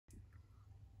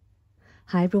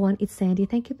Hi everyone, it's Sandy.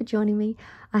 Thank you for joining me.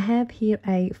 I have here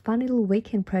a fun little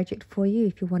weekend project for you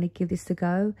if you want to give this a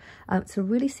go. It's a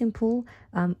really simple.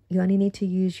 You only need to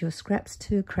use your scraps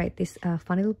to create this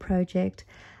fun little project.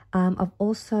 I've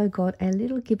also got a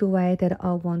little giveaway that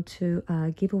I want to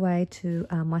give away to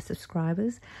my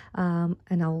subscribers,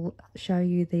 and I'll show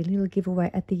you the little giveaway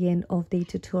at the end of the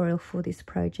tutorial for this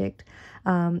project.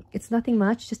 It's nothing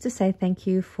much, just to say thank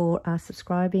you for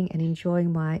subscribing and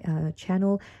enjoying my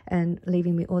channel and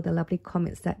leaving me all the lovely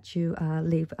comments that you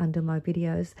leave under my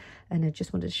videos, and I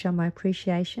just wanted to show my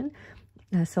appreciation.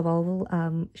 So I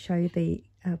will show you the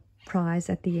prize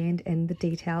at the end and the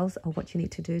details of what you need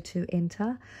to do to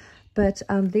enter. But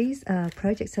these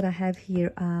projects that I have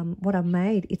here, what I've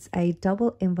made, it's a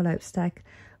double envelope stack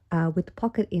with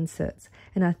pocket inserts,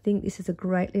 and I think this is a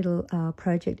great little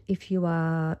project if you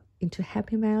are into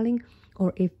happy mailing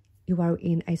or if you are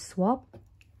in a swap.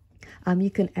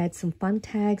 You can add some fun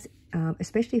tags,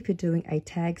 especially if you're doing a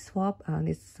tag swap.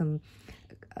 There's some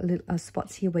little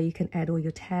spots here where you can add all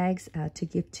your tags to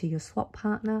give to your swap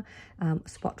partner, a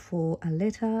spot for a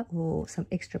letter or some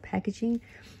extra packaging.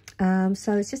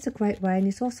 So it's just a great way, and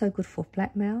it's also good for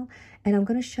flat mail. And I'm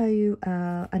going to show you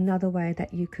another way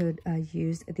that you could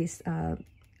use this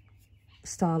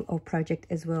style of project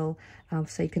as well.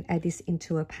 So you can add this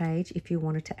into a page if you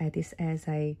wanted to add this as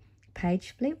a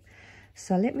page flip.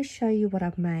 So let me show you what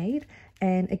I've made.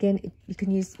 And again, you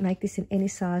can make this in any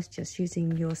size just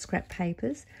using your scrap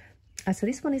papers. So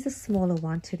this one is a smaller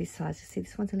one to this size. You see,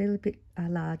 this one's a little bit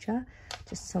larger,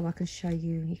 just so I can show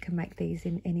you. You can make these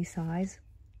in any size.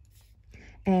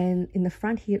 And in the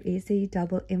front here is the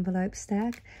double envelope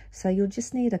stack. So you'll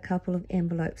just need a couple of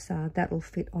envelopes that will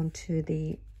fit onto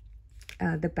the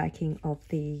backing of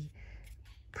the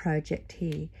project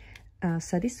here.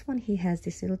 So this one here has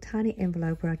this little tiny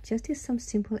envelope where I just did some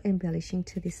simple embellishing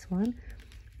to this one.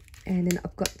 And then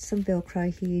I've got some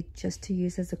Velcro here just to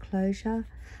use as a closure.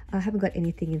 I haven't got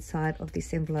anything inside of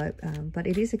this envelope, but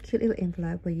it is a cute little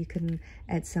envelope where you can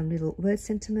add some little word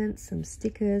sentiments, some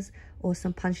stickers, or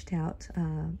some punched out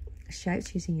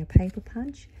shapes using your paper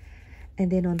punch.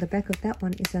 And then on the back of that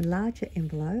one is a larger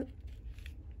envelope.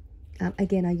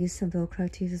 Again, I use some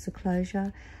Velcro to use as a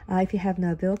closure. If you have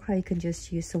no Velcro, you can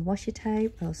just use some washi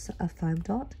tape or a foam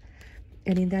dot.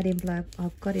 And in that envelope,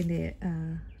 I've got in there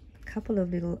a couple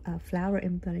of little flower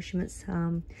embellishments.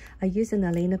 I use an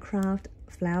Alina Craft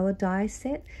flower die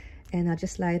set, and I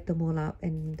just laid them all up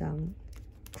and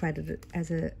created it as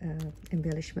a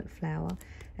embellishment flower,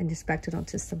 and just backed it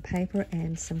onto some paper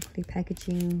and some clear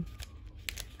packaging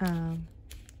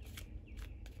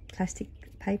plastic.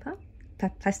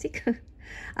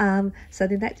 So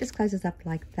then that just closes up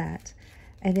like that.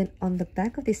 And then on the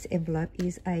back of this envelope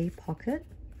is a pocket.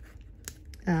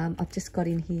 I've just got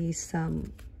in here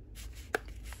some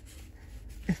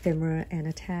ephemera and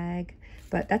a tag,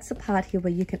 but that's the part here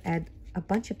where you can add a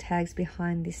bunch of tags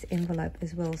behind this envelope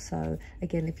as well. So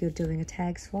again, if you're doing a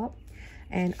tag swap.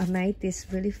 And I made this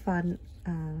really fun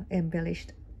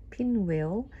embellished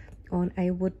pinwheel on a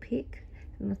wood pick,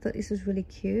 and I thought this was really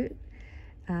cute.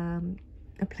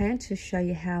 I plan to show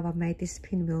you how I made this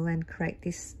pinwheel and create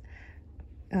this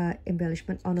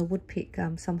embellishment on a wood pick.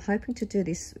 So I'm hoping to do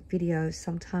this video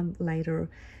sometime later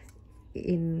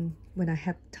when I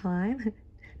have time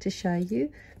to show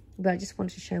you, but I just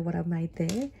wanted to show what I made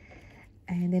there.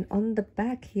 And then on the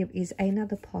back here is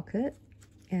another pocket,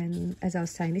 and as I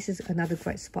was saying, this is another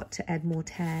great spot to add more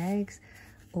tags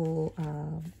or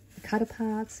cutter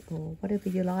parts or whatever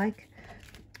you like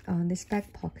on this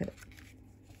back pocket.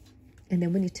 And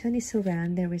then when you turn this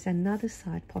around, there is another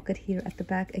side pocket here at the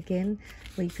back again,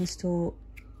 where you can store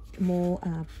more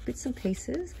bits and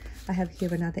pieces. I have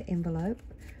here another envelope,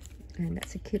 and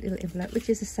that's a cute little envelope, which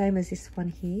is the same as this one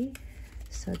here.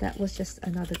 So that was just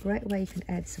another great way you can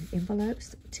add some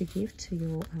envelopes to give to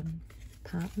your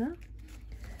partner.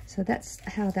 So that's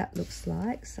how that looks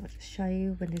like. So I'll just show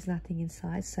you when there's nothing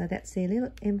inside. So that's the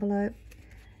little envelope,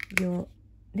 your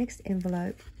next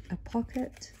envelope, a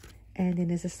pocket, and then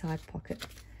there's a side pocket.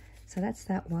 So that's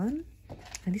that one.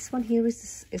 And this one here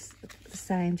is the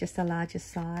same, just a larger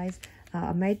size.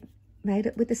 I made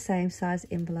it with the same size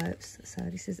envelopes. So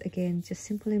this is again just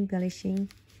simple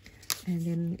embellishing, and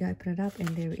then you open it up and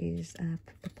there is the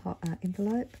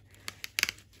envelope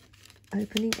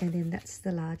opening, and then that's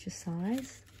the larger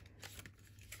size.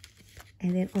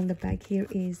 And then on the back here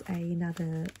is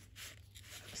another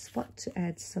spot to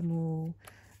add some more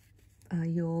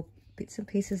your bits and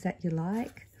pieces that you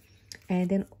like. And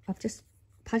then I've just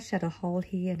punched out a hole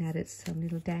here and added some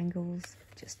little dangles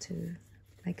just to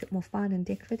make it more fun and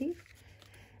decorative.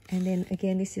 And then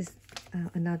again, this is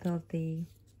another of the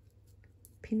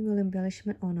pinwheel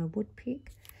embellishment on a wood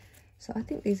pick. So I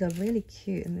think these are really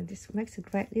cute, and this makes a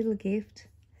great little gift.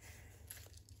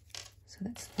 So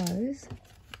that's those.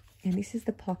 And this is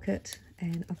the pocket,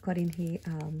 and I've got in here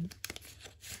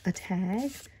a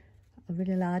tag, a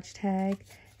really large tag,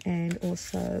 and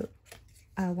also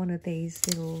one of these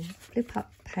little flip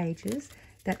up pages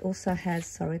that also has,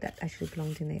 sorry, that actually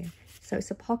belonged in there. So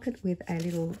it's a pocket with a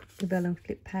little vellum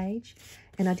flip page,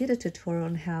 and I did a tutorial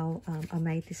on how I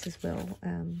made this as well.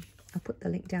 I'll put the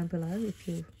link down below if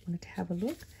you wanted to have a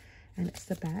look, and it's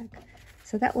the back.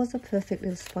 So that was a perfect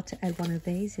little spot to add one of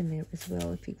these in there as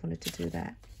well if you wanted to do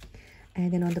that.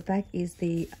 And then on the back is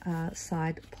the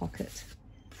side pocket.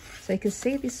 So you can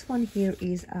see this one here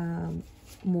is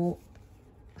more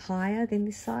higher than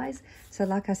this size. So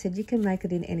like I said, you can make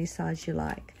it in any size you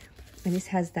like. And this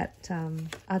has that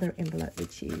other envelope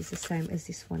which is the same as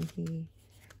this one here.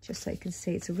 Just so you can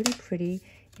see, it's really pretty.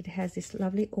 It has this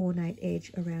lovely ornate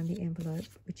edge around the envelope,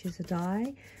 which is a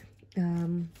die.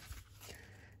 I'll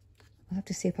have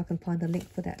to see if I can find the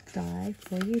link for that die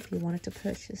for you if you wanted to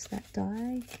purchase that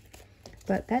die.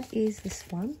 But that is this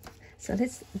one. So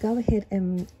let's go ahead,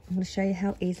 and I'm going to show you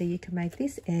how easily you can make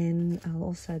this, and I'll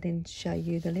also then show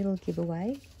you the little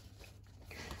giveaway.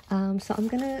 So I'm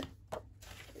going to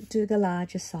do the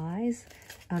larger size.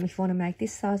 If you want to make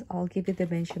this size, I'll give you the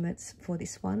measurements for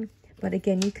this one. But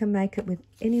again, you can make it with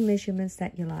any measurements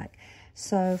that you like.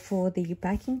 So for the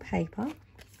backing paper,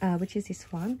 which is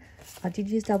this one, I did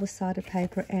use double-sided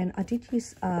paper, and I did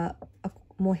use a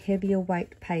more heavier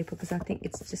weight paper because I think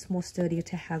it's just more sturdier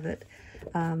to have it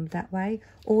that way.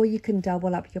 Or you can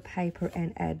double up your paper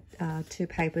and add 2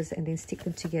 papers and then stick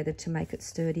them together to make it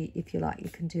sturdy if you like. You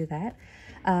can do that.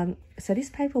 So this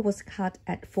paper was cut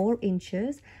at 4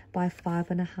 inches by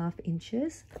 5.5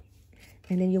 inches.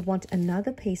 And then you want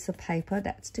another piece of paper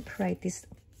that's to create this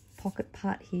pocket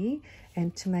part here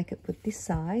and to make it with this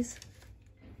size.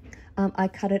 I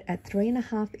cut it at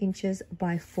 3.5 inches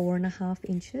by 4.5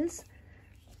 inches.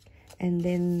 And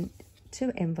then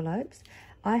 2 envelopes.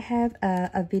 I have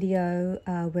a video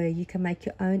where you can make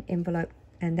your own envelope,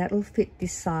 and that will fit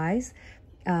this size.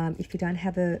 If you don't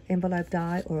have an envelope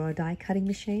die or a die cutting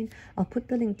machine, I'll put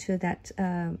the link to that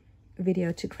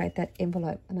video to create that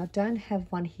envelope. And I don't have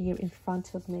one here in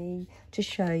front of me to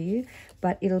show you,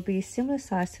 but it'll be a similar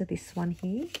size to this one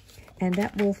here, and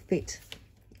that will fit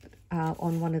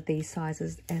on one of these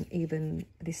sizes and even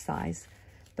this size.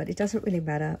 But it doesn't really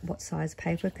matter what size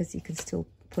paper because you can still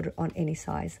put it on any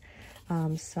size.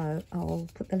 So I'll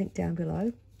put the link down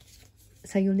below.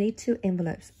 So you'll need 2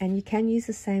 envelopes, and you can use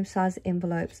the same size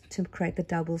envelopes to create the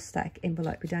double stack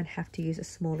envelope. You don't have to use a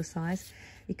smaller size.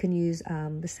 You can use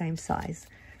the same size.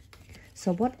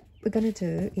 So what we're going to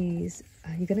do is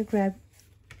you're going to grab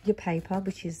your paper,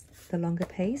 which is the longer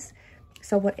piece.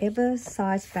 So whatever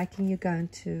size backing you're going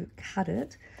to cut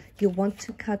it, you want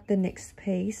to cut the next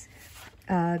piece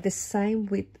the same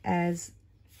width as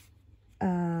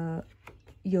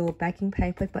your backing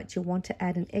paper, but you want to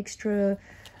add an extra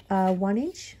 1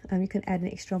 inch. You can add an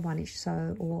extra 1 inch,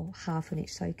 so, or half an inch.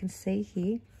 So you can see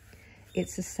here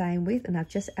it's the same width, and I've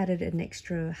just added an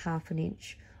extra half an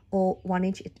inch or 1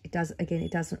 inch. It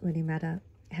doesn't really matter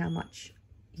how much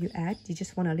you add. You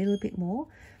just want a little bit more.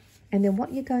 And then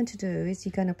what you're going to do is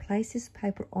you're going to place this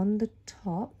paper on the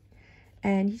top,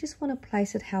 and you just want to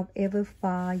place it however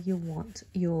far you want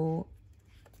your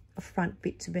front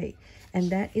bit to be,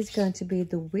 and that is going to be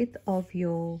the width of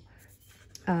your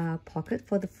pocket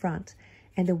for the front.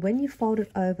 And then when you fold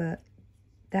it over,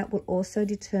 that will also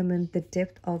determine the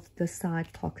depth of the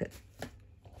side pocket.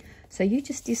 So you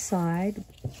just decide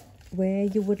where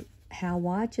you would, how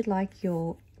wide you'd like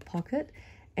your pocket,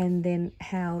 and then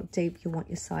how deep you want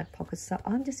your side pocket. So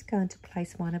I'm just going to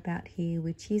place mine about here,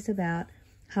 which is about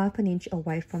half an inch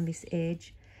away from this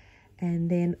edge,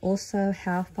 and then also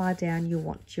how far down you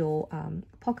want your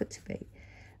pocket to be.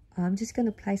 I'm just going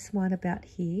to place mine about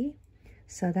here,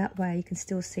 so that way you can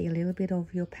still see a little bit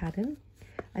of your pattern.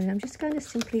 And I'm just going to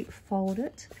simply fold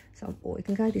it. So, or you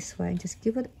can go this way and just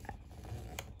give it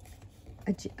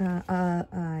a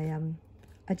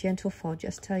gentle fold,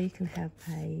 just so you can have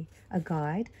a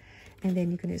guide. And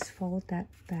then you can just fold that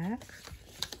back.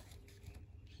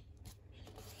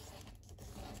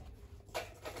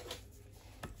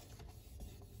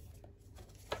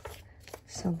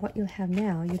 So what you'll have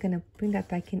now, you're going to bring that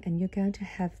back in, and you're going to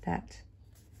have that.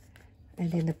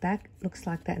 And then the back looks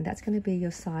like that, and that's going to be your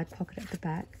side pocket at the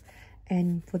back.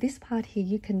 And for this part here,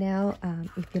 you can now,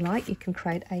 if you like, you can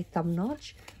create a thumb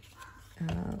notch,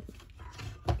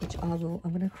 which I'm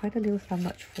going to create a little thumb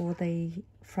notch for the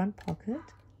front pocket.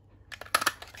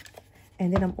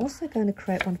 And then I'm also going to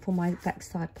create one for my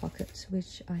backside pocket,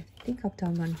 which I think I've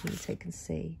done one here so you can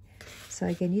see. So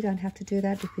again, you don't have to do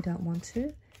that if you don't want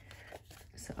to.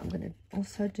 So I'm going to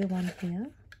also do one here,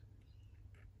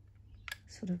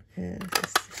 sort of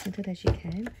as centered as you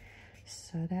can.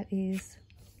 So that is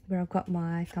where I've got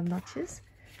my thumb notches,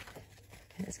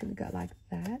 and it's going to go like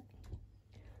that.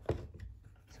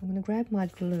 So I'm going to grab my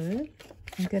glue.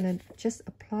 I'm going to just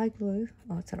apply glue.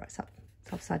 Oh, it's all right, it's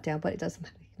upside down, but it doesn't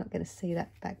matter. You're not going to see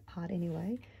that back part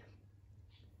anyway.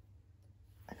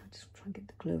 And I'll just try and get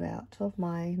the glue out of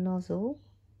my nozzle.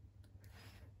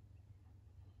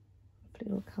 Hopefully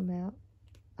it'll come out.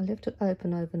 I left it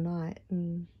open overnight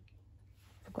and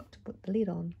forgot to put the lid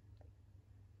on.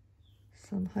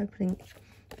 So I'm hoping,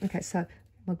 okay, so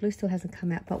my glue still hasn't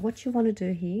come out, but what you want to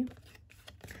do here,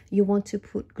 you want to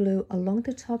put glue along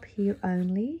the top here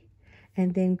only,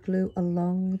 and then glue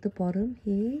along the bottom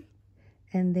here,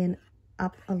 and then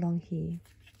up along here.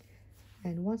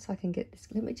 And once I can get this,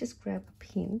 let me just grab a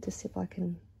pin to see if I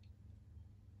can,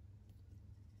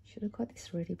 should have got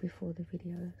this ready before the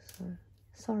video, so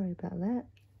sorry about that.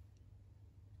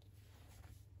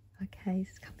 Okay,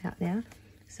 it's come out now.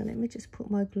 So let me just put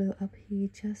my glue up here,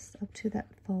 just up to that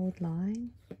fold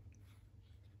line.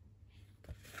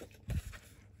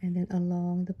 And then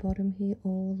along the bottom here,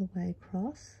 all the way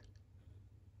across.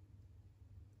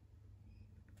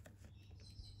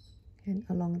 And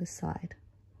along the side.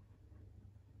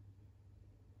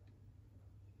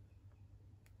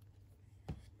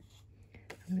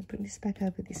 I'm going to bring this back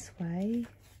over this way.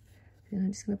 And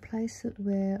I'm just going to place it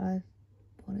where I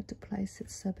wanted to place it,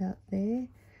 so about there.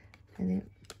 And then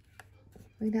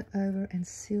bring that over and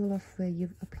seal off where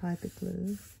you've applied the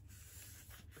glue.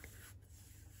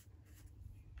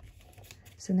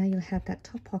 So now you'll have that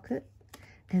top pocket,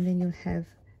 and then you'll have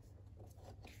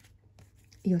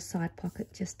your side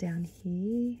pocket just down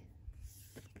here.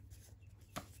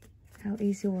 How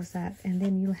easy was that? And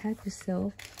then you'll have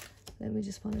yourself, let me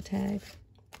just find a tag.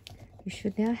 You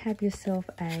should now have yourself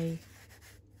a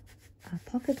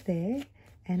pocket there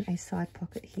and a side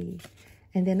pocket here.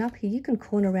 And then up here, you can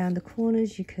corner around the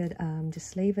corners. You could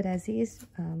just leave it as is.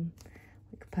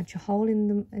 You could punch a hole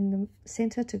in the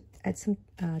center to add some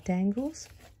dangles.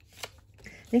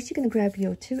 Next, you're going to grab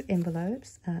your 2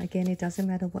 envelopes. Again, it doesn't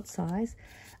matter what size.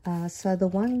 So the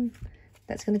one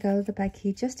that's going to go at the back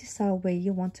here, just decide where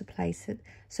you want to place it.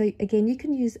 So again, you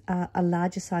can use a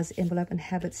larger size envelope and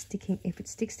have it sticking. If it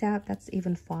sticks out, that's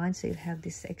even fine. So you have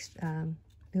this extra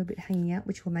little bit hanging out,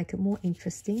 which will make it more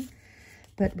interesting.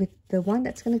 But with the one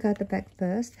that's going to go at the back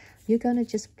first, you're going to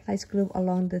just place glue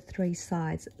along the 3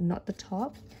 sides, not the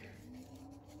top.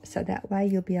 So that way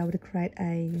you'll be able to create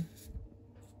a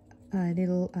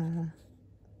little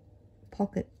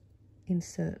pocket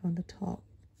insert on the top.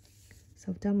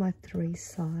 So I've done my 3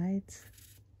 sides.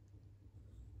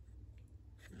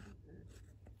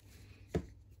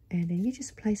 And then you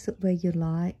just place it where you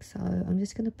like. So I'm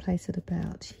just going to place it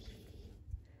about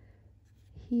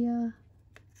here.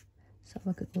 So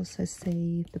I could also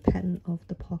see the pattern of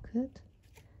the pocket.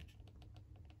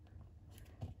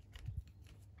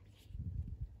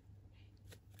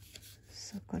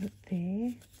 So I've got it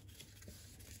there.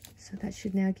 So that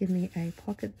should now give me a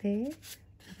pocket there,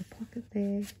 a pocket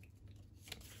there.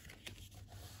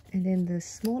 And then the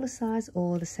smaller size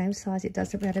or the same size, it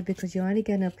doesn't matter because you're only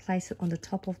going to place it on the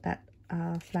top of that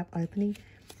flap opening.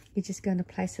 You're just going to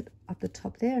place it up the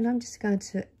top there, and I'm just going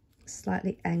to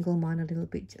slightly angle mine a little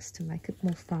bit just to make it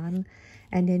more fun.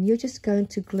 And then you're just going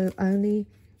to glue only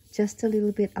just a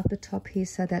little bit up the top here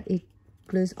so that it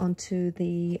glues onto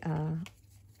the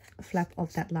flap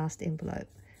of that last envelope,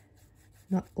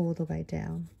 not all the way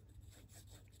down.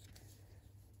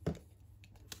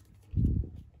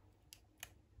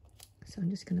 So I'm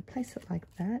just going to place it like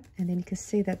that, and then you can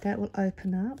see that that will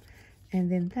open up,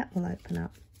 and then that will open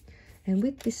up. And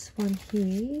with this one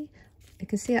here, you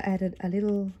can see I added a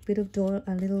little bit of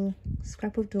a little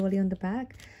scrap of doily on the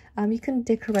back. You can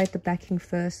decorate the backing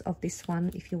first of this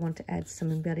one if you want to add some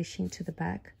embellishing to the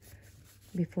back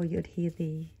before you adhere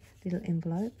the little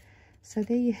envelope. So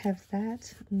there you have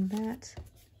that and that.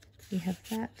 You have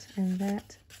that and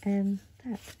that and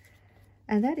that.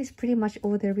 And that is pretty much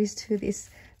all there is to this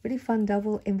really fun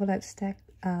double envelope stack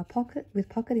pocket with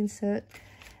pocket insert,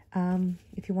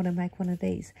 if you want to make one of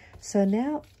these. So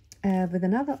now with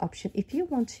another option, if you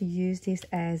want to use this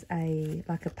as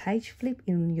like a page flip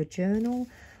in your journal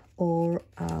or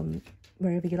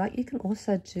wherever you like, you can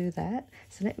also do that.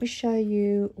 So let me show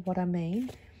you what I mean.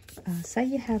 Say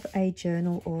you have a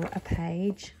journal or a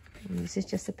page. This is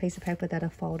just a piece of paper that I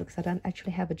folded because I don't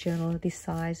actually have a journal this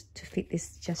size to fit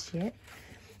this just yet.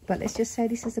 But let's just say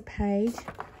this is a page.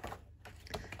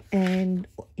 and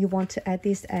you want to add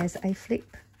this as a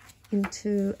flip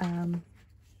into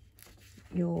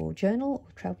your journal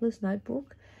or traveler's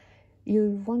notebook,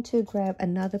 you want to grab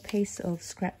another piece of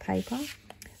scrap paper.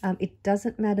 It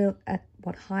doesn't matter at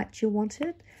what height you want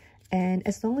it, and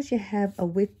as long as you have a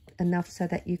width enough so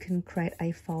that you can create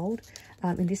a fold.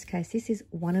 In this case, this is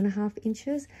 1.5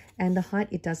 inches, and the height,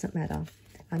 it doesn't matter.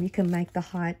 You can make the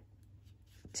height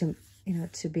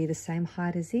to be the same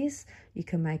height as this. You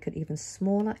can make it even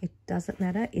smaller. It doesn't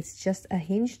matter. It's just a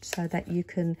hinge so that you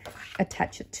can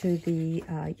attach it to the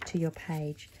to your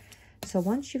page. So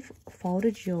once you've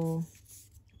folded your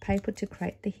paper to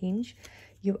create the hinge,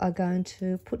 you are going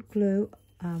to put glue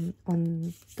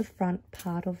on the front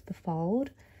part of the fold,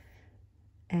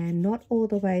 and not all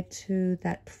the way to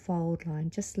that fold line.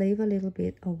 Just leave a little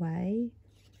bit away.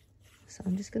 So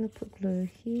I'm just going to put glue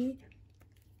here,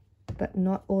 but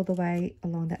not all the way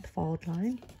along that fold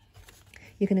line.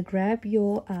 You're going to grab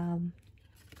your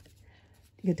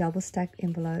double stacked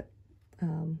envelope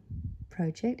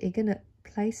project. You're going to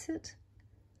place it,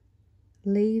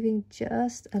 leaving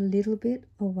just a little bit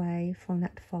away from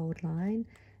that fold line.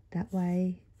 That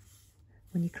way,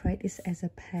 when you create this as a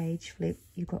page flip,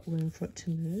 you've got room for it to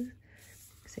move.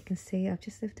 So you can see I've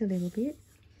just left a little bit.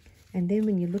 And then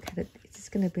when you look at it, it's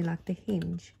just going to be like the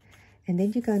hinge. And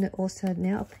then you're going to also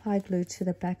now apply glue to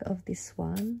the back of this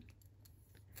one.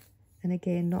 And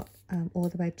again, not all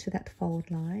the way to that fold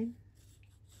line.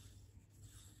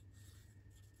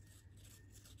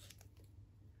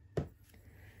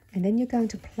 And then you're going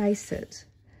to place it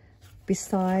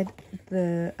beside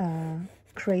the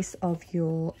crease of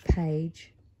your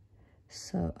page.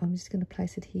 So I'm just going to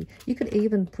place it here. You could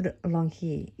even put it along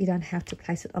here. You don't have to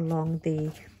place it along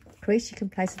the crease. You can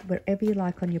place it wherever you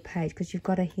like on your page, because you've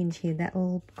got a hinge here that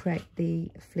will create the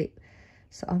flip.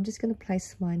 So I'm just going to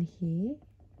place mine here,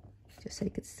 just so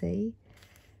you could see.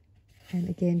 And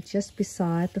again, just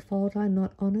beside the fold line,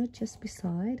 not on it, just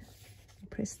beside.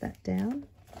 Press that down.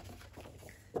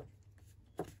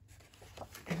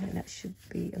 And then that should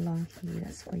be along here.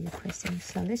 That's where you're pressing.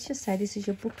 So let's just say this is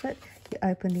your booklet. You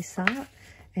open this up,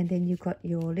 and then you've got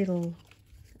your little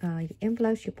your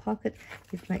envelopes, your pocket.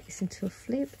 You make this into a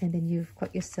flip, and then you've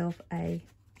got yourself a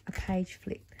page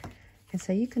flip. And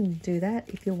so you can do that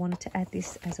if you wanted to add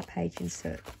this as a page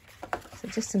insert. So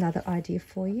just another idea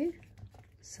for you.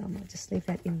 So I'm going to just leave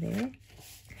that in there.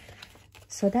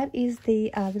 So that is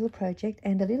the little project,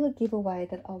 and the little giveaway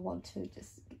that I want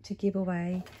to give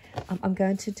away. I'm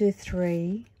going to do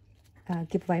 3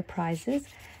 giveaway prizes,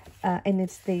 and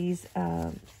it's these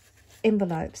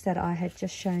envelopes that I had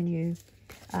just shown you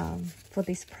for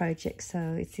this project.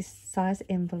 So it's this size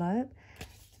envelope,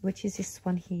 which is this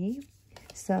one here.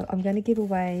 So I'm going to give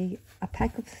away a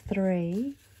pack of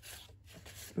 3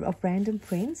 of random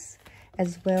prints,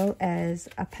 as well as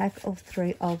a pack of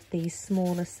 3 of the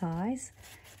smaller size.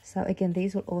 So again,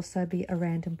 these will also be a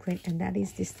random print, and that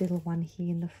is this little one here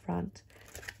in the front.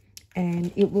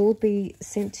 And it will be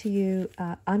sent to you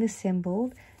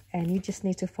unassembled, and you just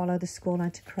need to follow the score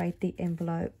line to create the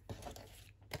envelope,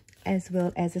 as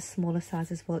well as a smaller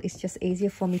size as well. It's just easier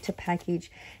for me to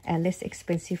package and less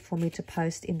expensive for me to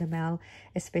post in the mail,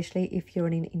 especially if you're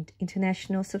an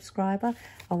international subscriber.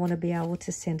 I want to be able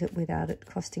to send it without it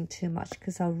costing too much,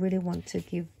 because I really want to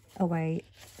give away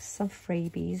some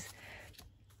freebies,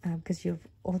 because you've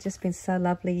all just been so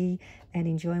lovely and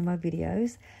enjoying my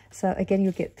videos. So again,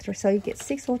 you'll get 3, so you get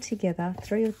 6 altogether,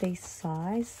 3 of these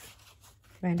size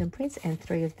random prints and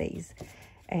 3 of these.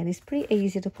 And it's pretty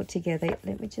easy to put together.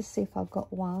 Let me just see if I've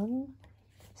got one.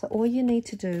 So all you need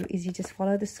to do is you just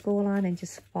follow the score line and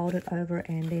just fold it over,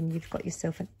 and then you've got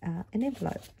yourself an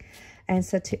envelope. And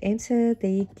so to enter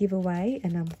the giveaway,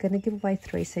 and I'm going to give away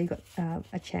 3, so you've got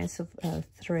a chance of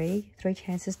 3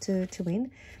 chances to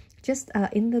win. Just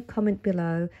in the comment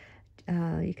below,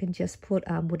 you can just put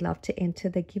would love to enter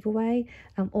the giveaway.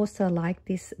 Also like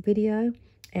this video,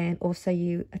 and also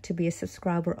you to be a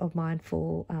subscriber of mine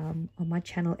for on my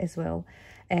channel as well.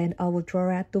 And I will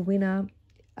draw out the winner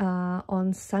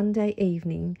on Sunday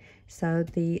evening. So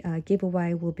the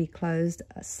giveaway will be closed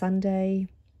Sunday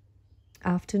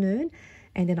afternoon,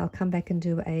 and then I'll come back and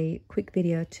do a quick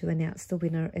video to announce the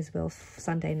winner as well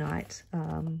Sunday night.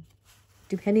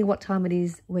 Depending what time it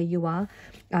is where you are,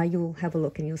 you'll have a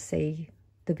look and you'll see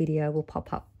the video will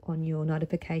pop up on your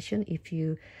notification if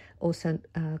you also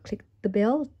click the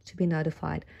bell to be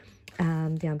notified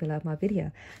down below my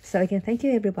video. So again, thank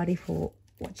you everybody for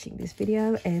watching this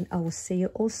video, and I will see you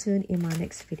all soon in my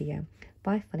next video.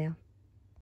 Bye for now.